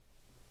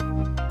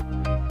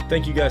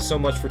Thank you guys so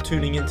much for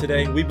tuning in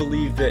today. We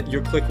believe that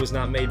your click was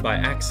not made by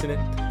accident.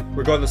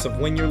 Regardless of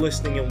when you're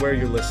listening and where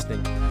you're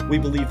listening, we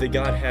believe that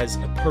God has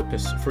a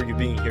purpose for you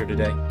being here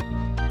today.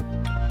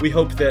 We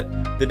hope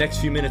that the next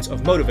few minutes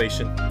of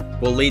motivation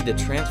will lead to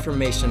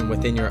transformation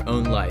within your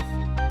own life.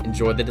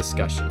 Enjoy the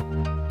discussion.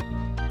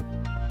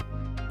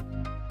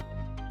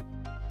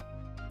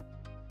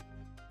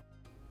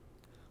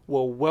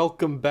 Well,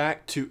 welcome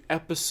back to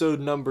episode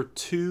number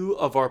 2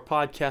 of our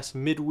podcast,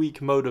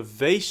 Midweek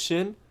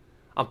Motivation.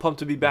 I'm pumped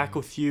to be back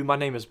with you. My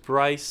name is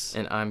Bryce.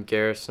 And I'm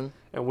Garrison.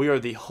 And we are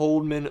the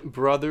Holdman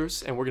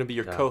brothers, and we're going to be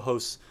your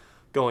co-hosts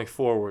going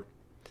forward.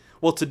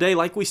 Well, today,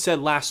 like we said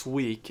last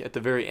week at the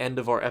very end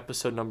of our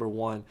episode number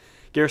 1,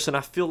 Garrison, I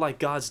feel like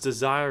God's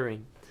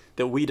desiring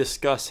that we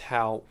discuss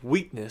how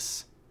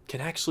weakness can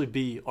actually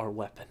be our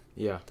weapon.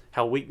 Yeah.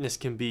 How weakness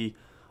can be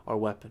our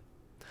weapon.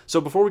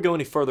 So before we go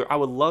any further, I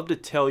would love to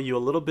tell you a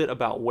little bit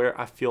about where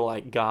I feel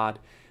like God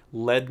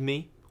led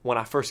me when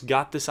I first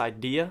got this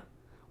idea.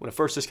 When it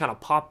first just kind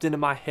of popped into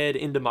my head,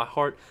 into my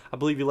heart, I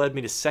believe He led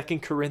me to 2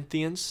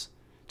 Corinthians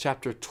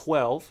chapter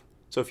 12.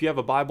 So if you have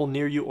a Bible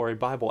near you or a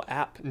Bible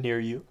app near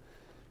you,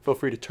 feel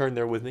free to turn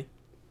there with me.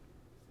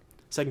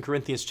 2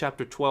 Corinthians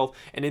chapter 12.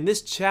 And in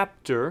this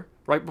chapter,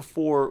 right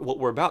before what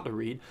we're about to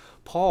read,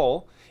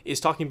 Paul is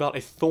talking about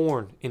a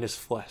thorn in his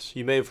flesh.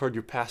 You may have heard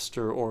your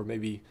pastor or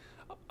maybe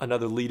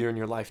another leader in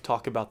your life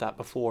talk about that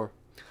before.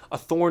 A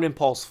thorn in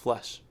Paul's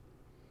flesh.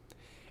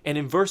 And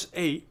in verse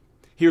 8,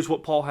 here's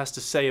what Paul has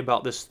to say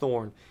about this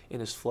thorn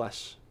in his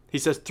flesh. He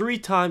says, 3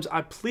 times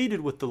I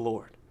pleaded with the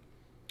Lord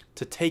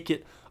to take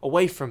it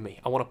away from me.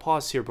 I want to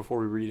pause here before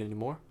we read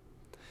anymore.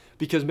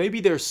 Because maybe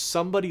there's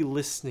somebody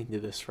listening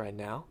to this right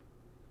now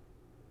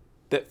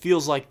that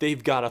feels like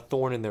they've got a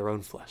thorn in their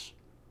own flesh.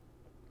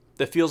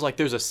 That feels like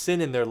there's a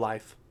sin in their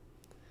life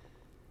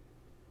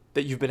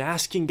that you've been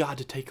asking God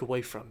to take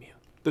away from you.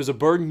 There's a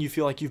burden you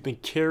feel like you've been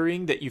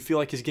carrying that you feel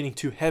like is getting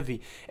too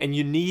heavy, and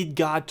you need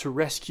God to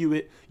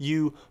rescue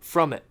you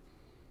from it.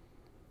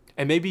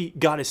 And maybe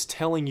God is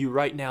telling you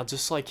right now,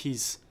 just like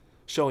He's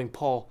showing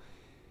Paul,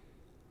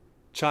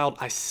 child,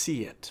 I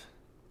see it.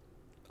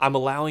 I'm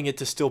allowing it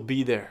to still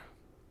be there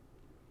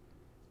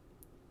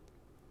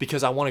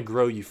because I want to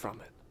grow you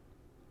from it.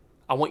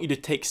 I want you to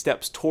take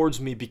steps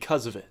towards me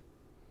because of it.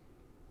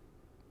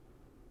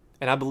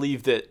 And I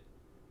believe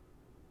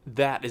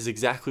that is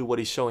exactly what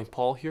He's showing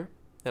Paul here.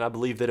 And I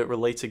believe that it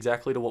relates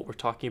exactly to what we're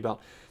talking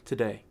about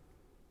today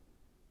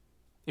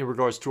in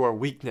regards to our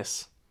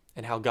weakness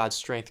and how God's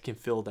strength can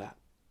fill that.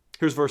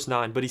 Here's verse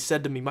 9. But He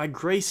said to me, my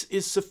grace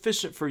is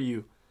sufficient for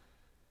you,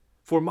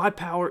 for my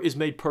power is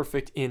made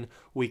perfect in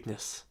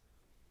weakness.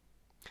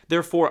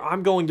 Therefore,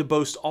 I'm going to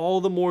boast all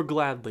the more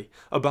gladly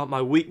about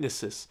my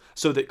weaknesses,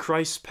 so that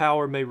Christ's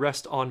power may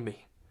rest on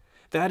me.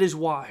 That is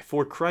why,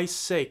 for Christ's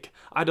sake,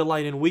 I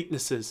delight in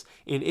weaknesses,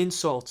 in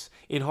insults,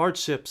 in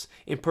hardships,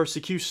 in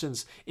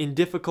persecutions, in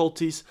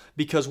difficulties,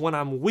 because when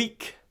I'm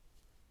weak,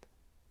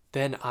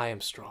 then I am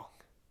strong.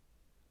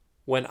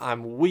 When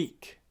I'm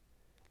weak,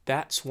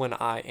 that's when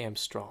I am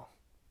strong.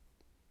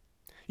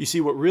 You see,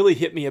 what really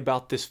hit me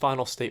about this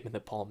final statement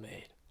that Paul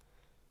made,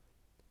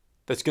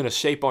 that's going to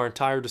shape our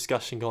entire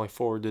discussion going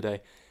forward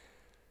today,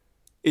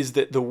 is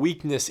that the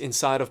weakness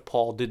inside of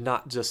Paul did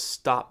not just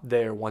stop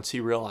there once he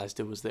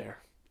realized it was there.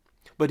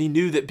 But he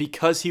knew that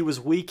because he was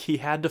weak, he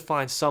had to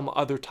find some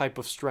other type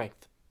of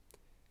strength.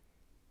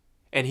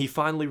 And he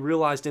finally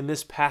realized in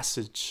this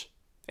passage,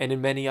 and in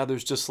many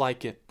others just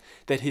like it,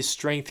 that his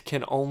strength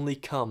can only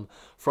come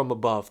from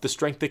above. The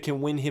strength that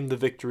can win him the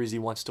victories he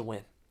wants to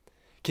win,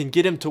 can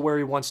get him to where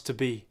he wants to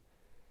be,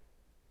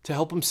 to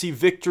help him see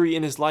victory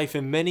in his life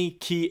in many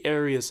key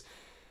areas.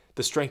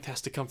 The strength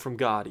has to come from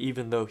God,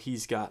 even though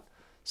he's got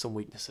some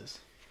weaknesses.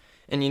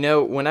 And you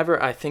know,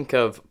 whenever I think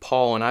of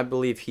Paul, and I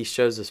believe he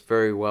shows us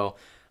very well,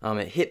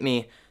 it hit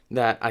me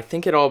that I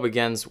think it all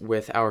begins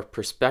with our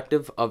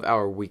perspective of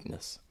our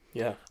weakness.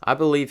 Yeah. I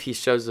believe he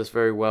shows us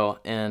very well.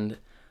 And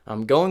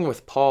going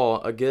with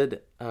Paul, a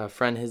good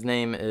friend,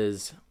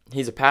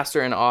 he's a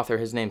pastor and author.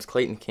 His name's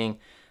Clayton King.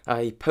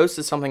 He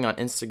posted something on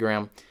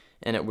Instagram,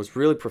 and it was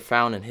really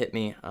profound and hit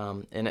me.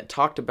 And it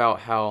talked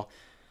about how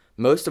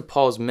most of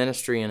Paul's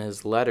ministry and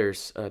his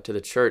letters to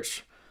the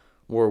church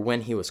were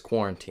when he was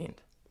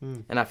quarantined.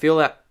 And I feel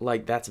that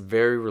like that's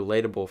very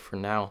relatable for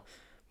now.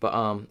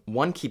 But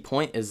one key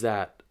point is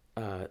that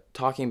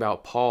talking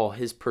about Paul,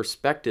 his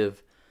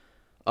perspective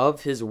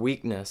of his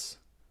weakness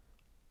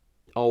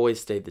always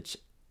stayed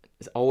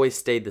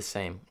the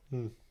same.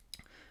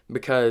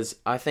 Because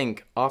I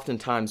think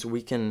oftentimes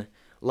we can,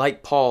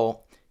 like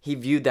Paul, he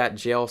viewed that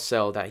jail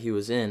cell that he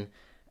was in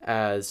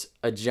as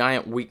a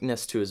giant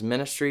weakness to his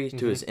ministry,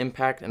 to his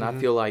impact. And I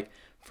feel like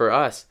for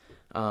us,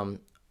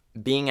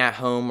 being at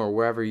home or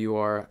wherever you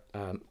are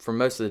for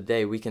most of the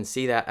day, we can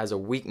see that as a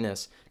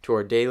weakness to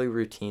our daily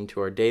routine, to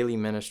our daily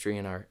ministry,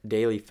 and our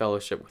daily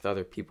fellowship with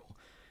other people.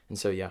 And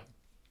so, yeah.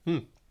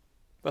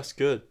 That's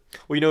good.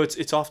 Well, you know,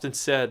 it's often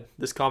said,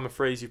 this common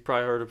phrase, you've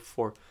probably heard it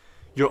before,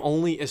 you're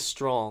only as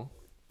strong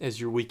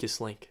as your weakest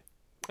link,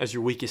 as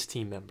your weakest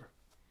team member.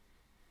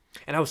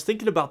 And I was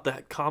thinking about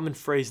that common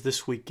phrase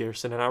this week,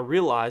 Garrison, and I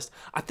realized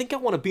I think I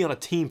want to be on a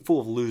team full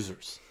of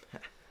losers.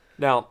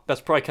 Now, that's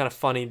probably kind of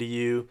funny to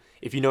you.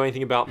 If you know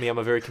anything about me, I'm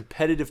a very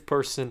competitive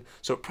person,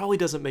 so it probably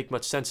doesn't make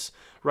much sense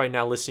right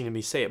now listening to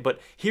me say it.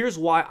 But here's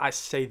why I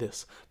say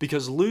this.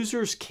 Because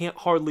losers can't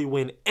hardly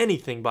win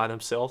anything by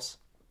themselves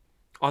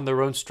on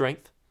their own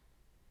strength.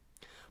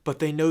 But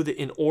they know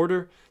that in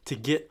order to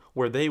get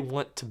where they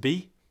want to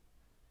be,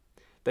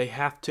 they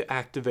have to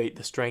activate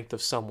the strength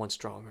of someone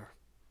stronger.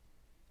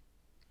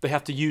 They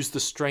have to use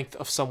the strength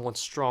of someone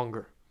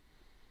stronger.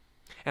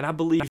 And I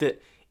believe that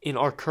in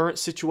our current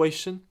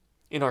situation,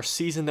 in our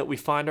season that we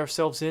find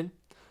ourselves in,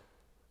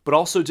 but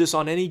also just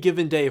on any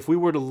given day, if we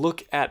were to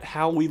look at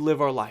how we live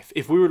our life,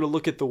 if we were to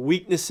look at the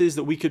weaknesses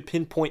that we could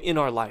pinpoint in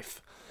our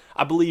life,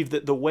 I believe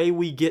that the way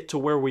we get to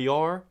where we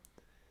are,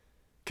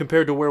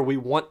 compared to where we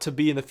want to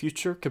be in the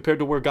future, compared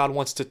to where God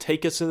wants to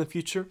take us in the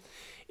future,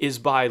 is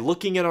by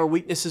looking at our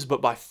weaknesses,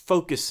 but by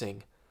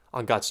focusing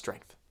on God's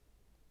strength.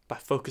 By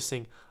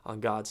focusing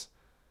on God's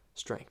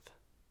strength.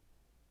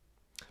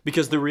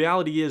 Because the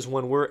reality is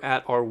when we're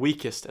at our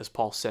weakest, as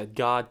Paul said,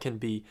 God can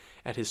be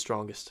at his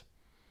strongest.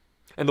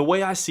 And the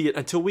way I see it,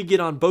 until we get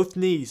on both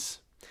knees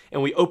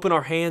and we open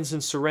our hands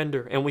in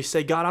surrender and we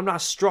say, God, I'm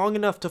not strong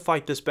enough to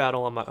fight this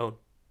battle on my own.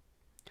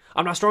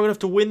 I'm not strong enough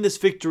to win this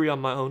victory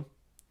on my own.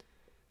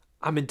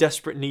 I'm in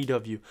desperate need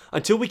of you.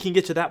 Until we can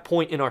get to that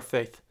point in our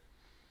faith,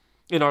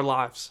 in our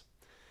lives,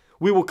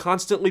 we will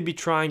constantly be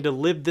trying to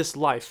live this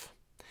life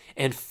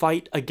and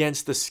fight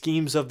against the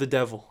schemes of the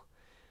devil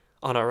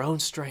on our own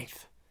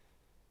strength.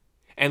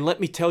 And let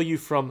me tell you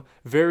from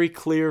very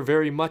clear,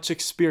 very much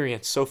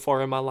experience so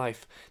far in my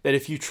life, that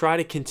if you try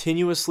to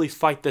continuously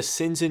fight the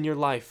sins in your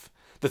life,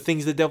 the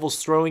things the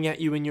devil's throwing at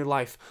you in your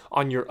life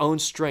on your own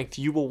strength,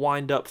 you will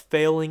wind up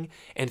failing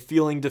and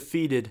feeling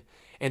defeated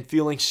and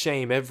feeling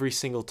shame every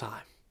single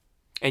time.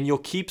 And you'll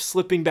keep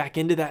slipping back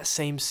into that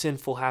same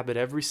sinful habit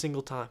every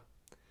single time.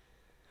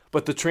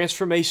 But the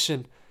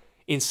transformation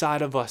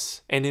inside of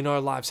us and in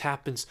our lives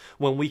happens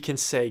when we can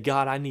say,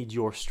 God, I need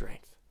your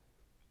strength.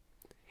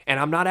 And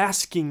I'm not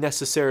asking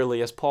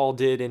necessarily, as Paul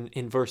did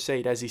in verse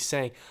 8, as he's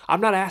saying,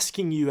 I'm not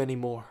asking you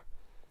anymore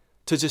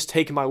to just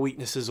take my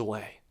weaknesses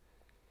away.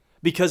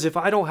 Because if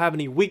I don't have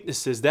any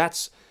weaknesses,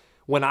 that's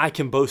when I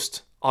can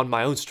boast on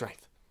my own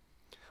strength.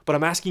 But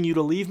I'm asking you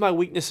to leave my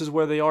weaknesses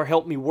where they are,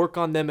 help me work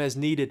on them as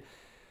needed.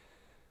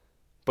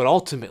 But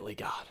ultimately,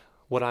 God,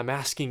 what I'm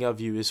asking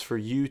of you is for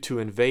you to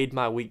invade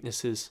my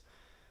weaknesses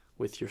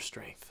with your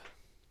strength.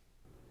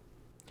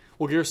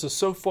 Well, Garrison,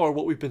 so far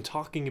what we've been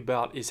talking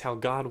about is how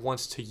God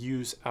wants to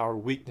use our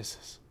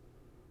weaknesses.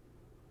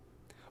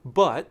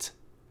 But,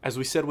 as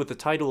we said with the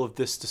title of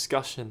this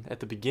discussion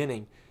at the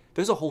beginning,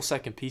 there's a whole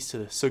second piece to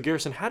this. So,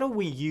 Garrison, how do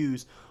we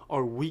use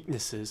our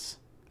weaknesses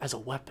as a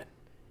weapon?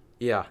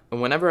 Yeah,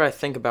 and whenever I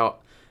think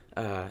about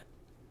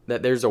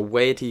that there's a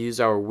way to use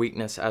our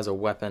weakness as a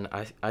weapon,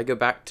 I go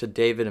back to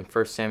David in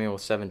 1 Samuel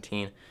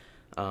 17,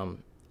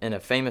 in a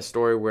famous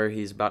story where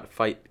he's about to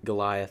fight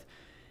Goliath.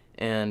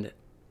 And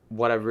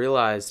what I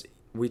realized,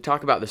 we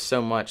talk about this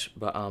so much,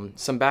 but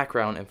some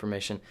background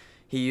information.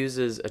 He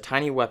uses a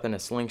tiny weapon, a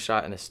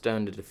slingshot, and a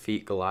stone to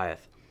defeat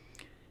Goliath.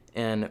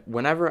 And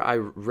whenever I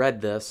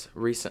read this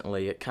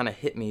recently, it kind of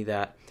hit me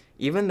that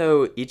even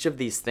though each of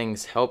these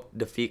things helped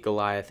defeat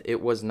Goliath, it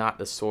was not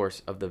the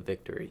source of the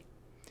victory.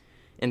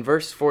 In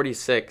verse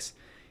 46,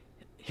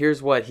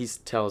 here's what he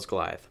tells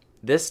Goliath.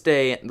 This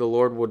day the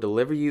Lord will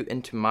deliver you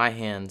into my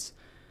hands.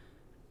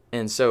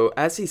 And so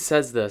as he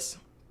says this,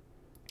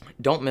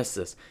 don't miss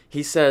this.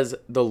 He says,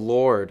 the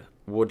Lord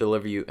will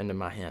deliver you into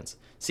my hands.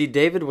 See,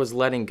 David was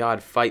letting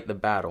God fight the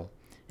battle.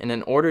 And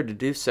in order to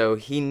do so,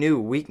 he knew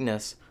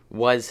weakness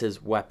was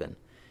his weapon.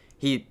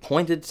 He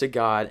pointed to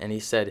God and he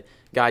said,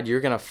 God, you're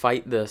going to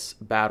fight this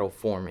battle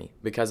for me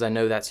because I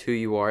know that's who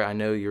you are. I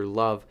know your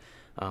love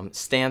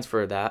stands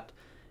for that.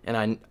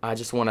 And I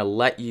just want to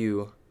let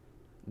you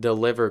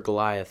deliver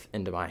Goliath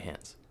into my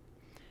hands.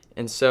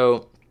 And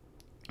so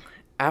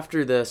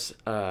after this,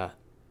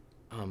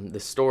 the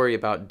story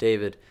about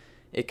David,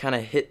 it kind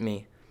of hit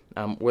me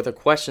with a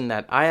question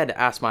that I had to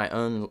ask my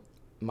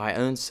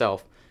own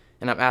self,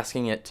 and I'm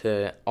asking it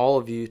to all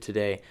of you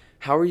today.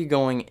 How are you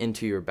going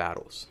into your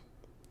battles?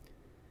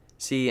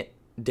 See,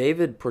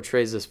 David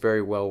portrays this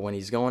very well when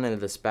he's going into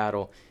this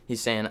battle. He's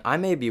saying, I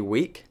may be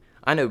weak.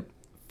 I know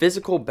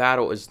physical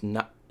battle is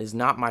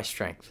not my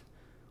strength.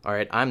 All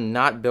right, I'm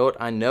not built.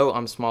 I know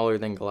I'm smaller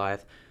than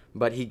Goliath,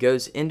 but he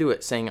goes into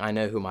it saying, I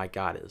know who my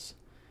God is.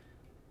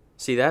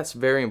 See, that's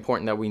very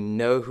important that we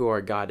know who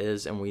our God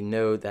is and we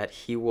know that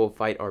he will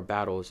fight our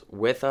battles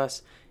with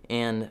us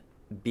and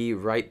be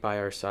right by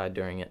our side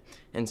during it.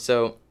 And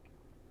so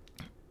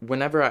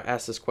whenever I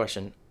ask this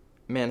question,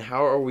 man,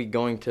 how are we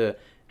going to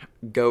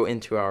go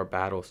into our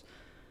battles?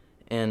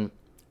 And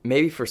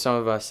maybe for some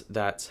of us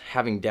that's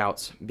having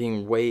doubts,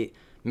 being way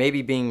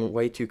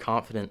too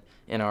confident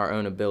in our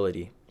own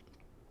ability.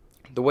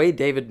 The way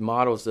David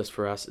models this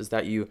for us is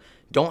that you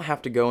don't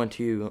have to go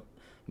into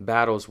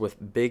battles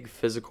with big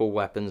physical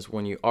weapons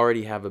when you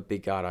already have a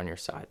big God on your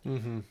side.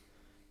 Mm-hmm.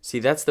 See,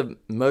 that's the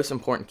most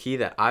important key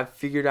that I've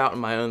figured out in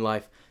my own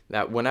life,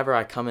 that whenever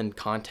I come in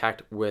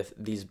contact with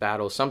these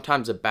battles,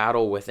 sometimes a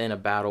battle within a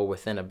battle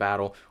within a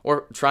battle,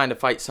 or trying to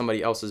fight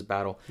somebody else's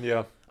battle,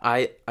 Yeah.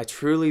 I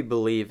truly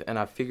believe, and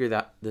I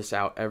figure this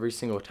out every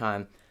single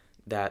time,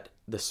 that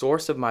the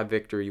source of my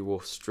victory will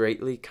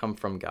straightly come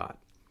from God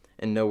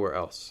and nowhere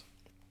else.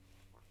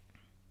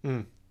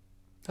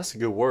 That's a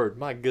good word.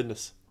 My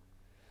goodness.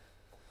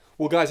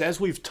 Well, guys, as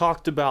we've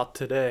talked about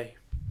today,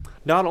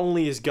 not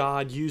only is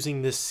God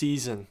using this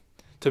season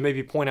to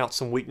maybe point out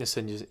some weakness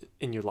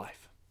in your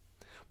life,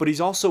 but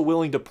he's also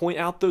willing to point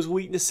out those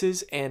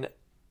weaknesses and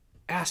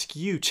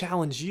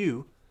challenge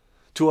you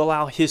to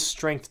allow his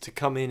strength to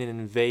come in and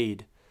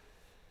invade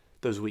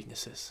those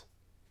weaknesses.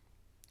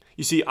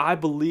 You see, I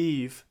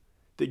believe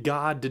that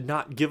God did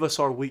not give us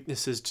our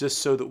weaknesses just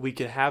so that we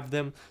could have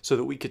them, so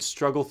that we could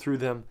struggle through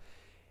them,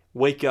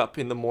 wake up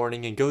in the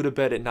morning and go to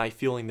bed at night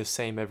feeling the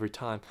same every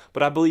time.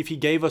 But I believe he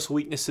gave us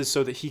weaknesses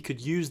so that he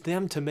could use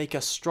them to make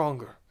us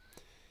stronger.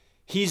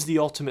 He's the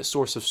ultimate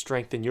source of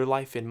strength in your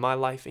life, in my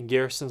life, in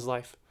Garrison's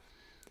life.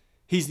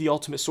 He's the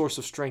ultimate source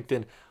of strength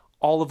in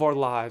all of our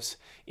lives,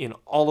 in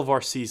all of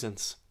our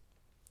seasons,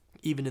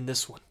 even in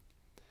this one.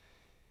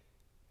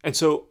 And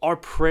so our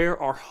prayer,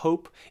 our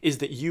hope is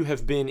that you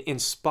have been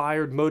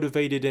inspired,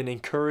 motivated, and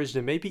encouraged,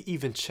 and maybe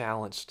even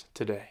challenged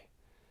today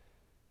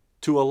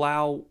to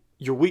allow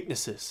your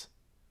weaknesses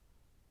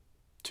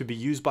to be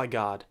used by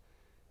God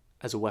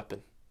as a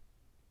weapon.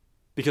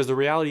 Because the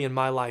reality in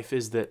my life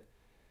is that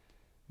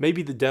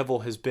maybe the devil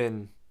has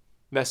been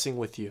messing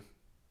with you.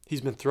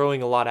 He's been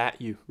throwing a lot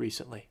at you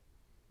recently.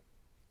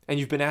 And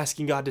you've been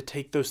asking God to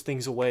take those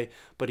things away,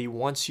 but he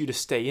wants you to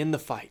stay in the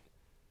fight.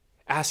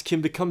 Ask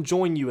him to come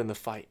join you in the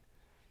fight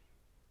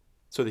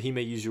so that he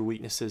may use your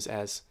weaknesses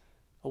as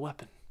a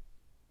weapon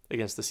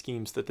against the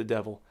schemes that the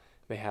devil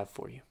may have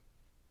for you.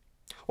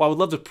 Well, I would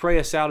love to pray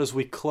us out as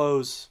we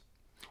close.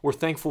 We're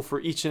thankful for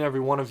each and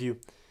every one of you.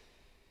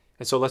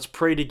 And so let's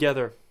pray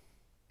together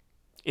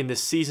in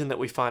this season that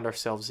we find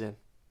ourselves in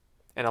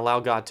and allow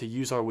God to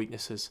use our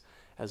weaknesses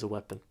as a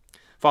weapon.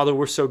 Father,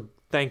 we're so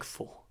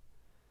thankful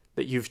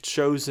that you've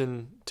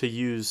chosen to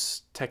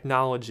use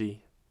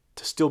technology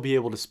to still be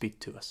able to speak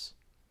to us.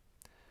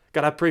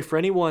 God, I pray for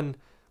anyone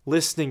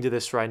listening to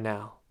this right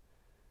now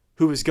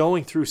who is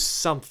going through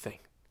something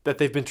that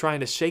they've been trying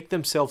to shake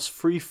themselves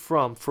free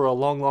from for a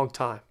long, long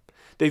time.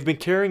 They've been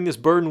carrying this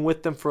burden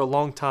with them for a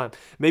long time.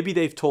 Maybe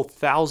they've told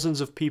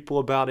thousands of people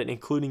about it,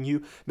 including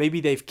you.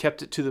 Maybe they've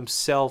kept it to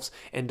themselves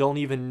and don't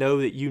even know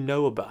that you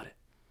know about it.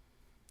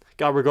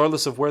 God,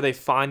 regardless of where they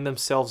find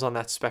themselves on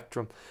that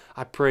spectrum,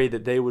 I pray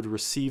that they would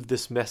receive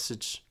this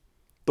message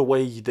the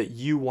way that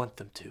you want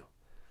them to.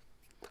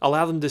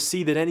 Allow them to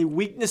see that any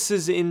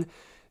weaknesses in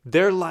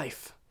their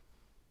life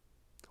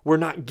were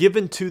not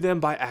given to them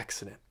by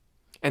accident,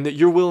 and that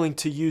you're willing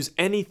to use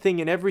anything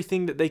and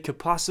everything that they could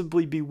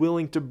possibly be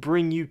willing to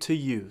bring you to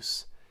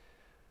use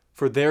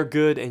for their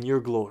good and your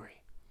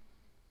glory.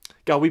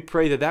 God, we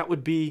pray that that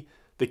would be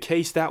the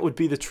case, that would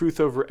be the truth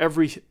over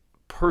every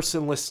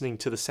person listening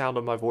to the sound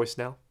of my voice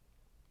now.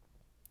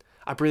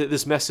 I pray that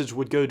this message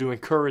would go to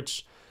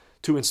encourage,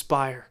 to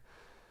inspire,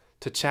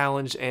 to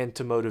challenge, and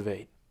to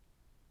motivate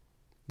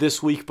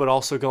this week, but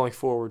also going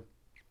forward.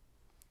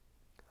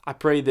 I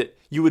pray that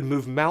you would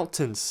move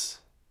mountains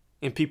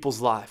in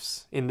people's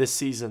lives in this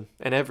season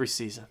and every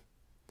season,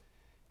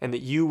 and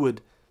that you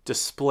would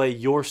display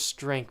your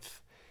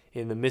strength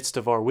in the midst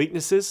of our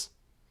weaknesses,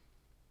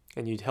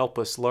 and you'd help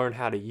us learn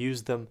how to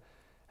use them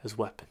as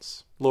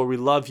weapons. Lord, we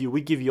love you.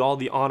 We give you all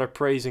the honor,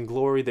 praise, and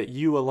glory that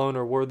you alone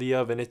are worthy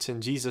of, and it's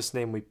in Jesus'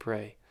 name we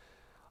pray.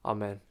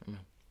 Amen.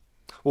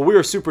 Well, we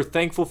are super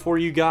thankful for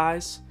you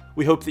guys.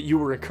 We hope that you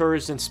were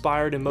encouraged,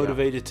 inspired, and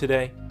motivated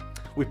today.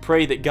 We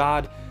pray that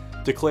God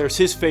declares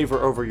his favor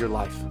over your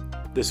life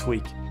this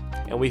week.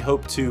 And we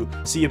hope to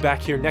see you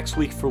back here next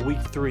week for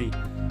week 3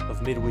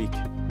 of Midweek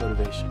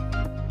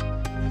Motivation.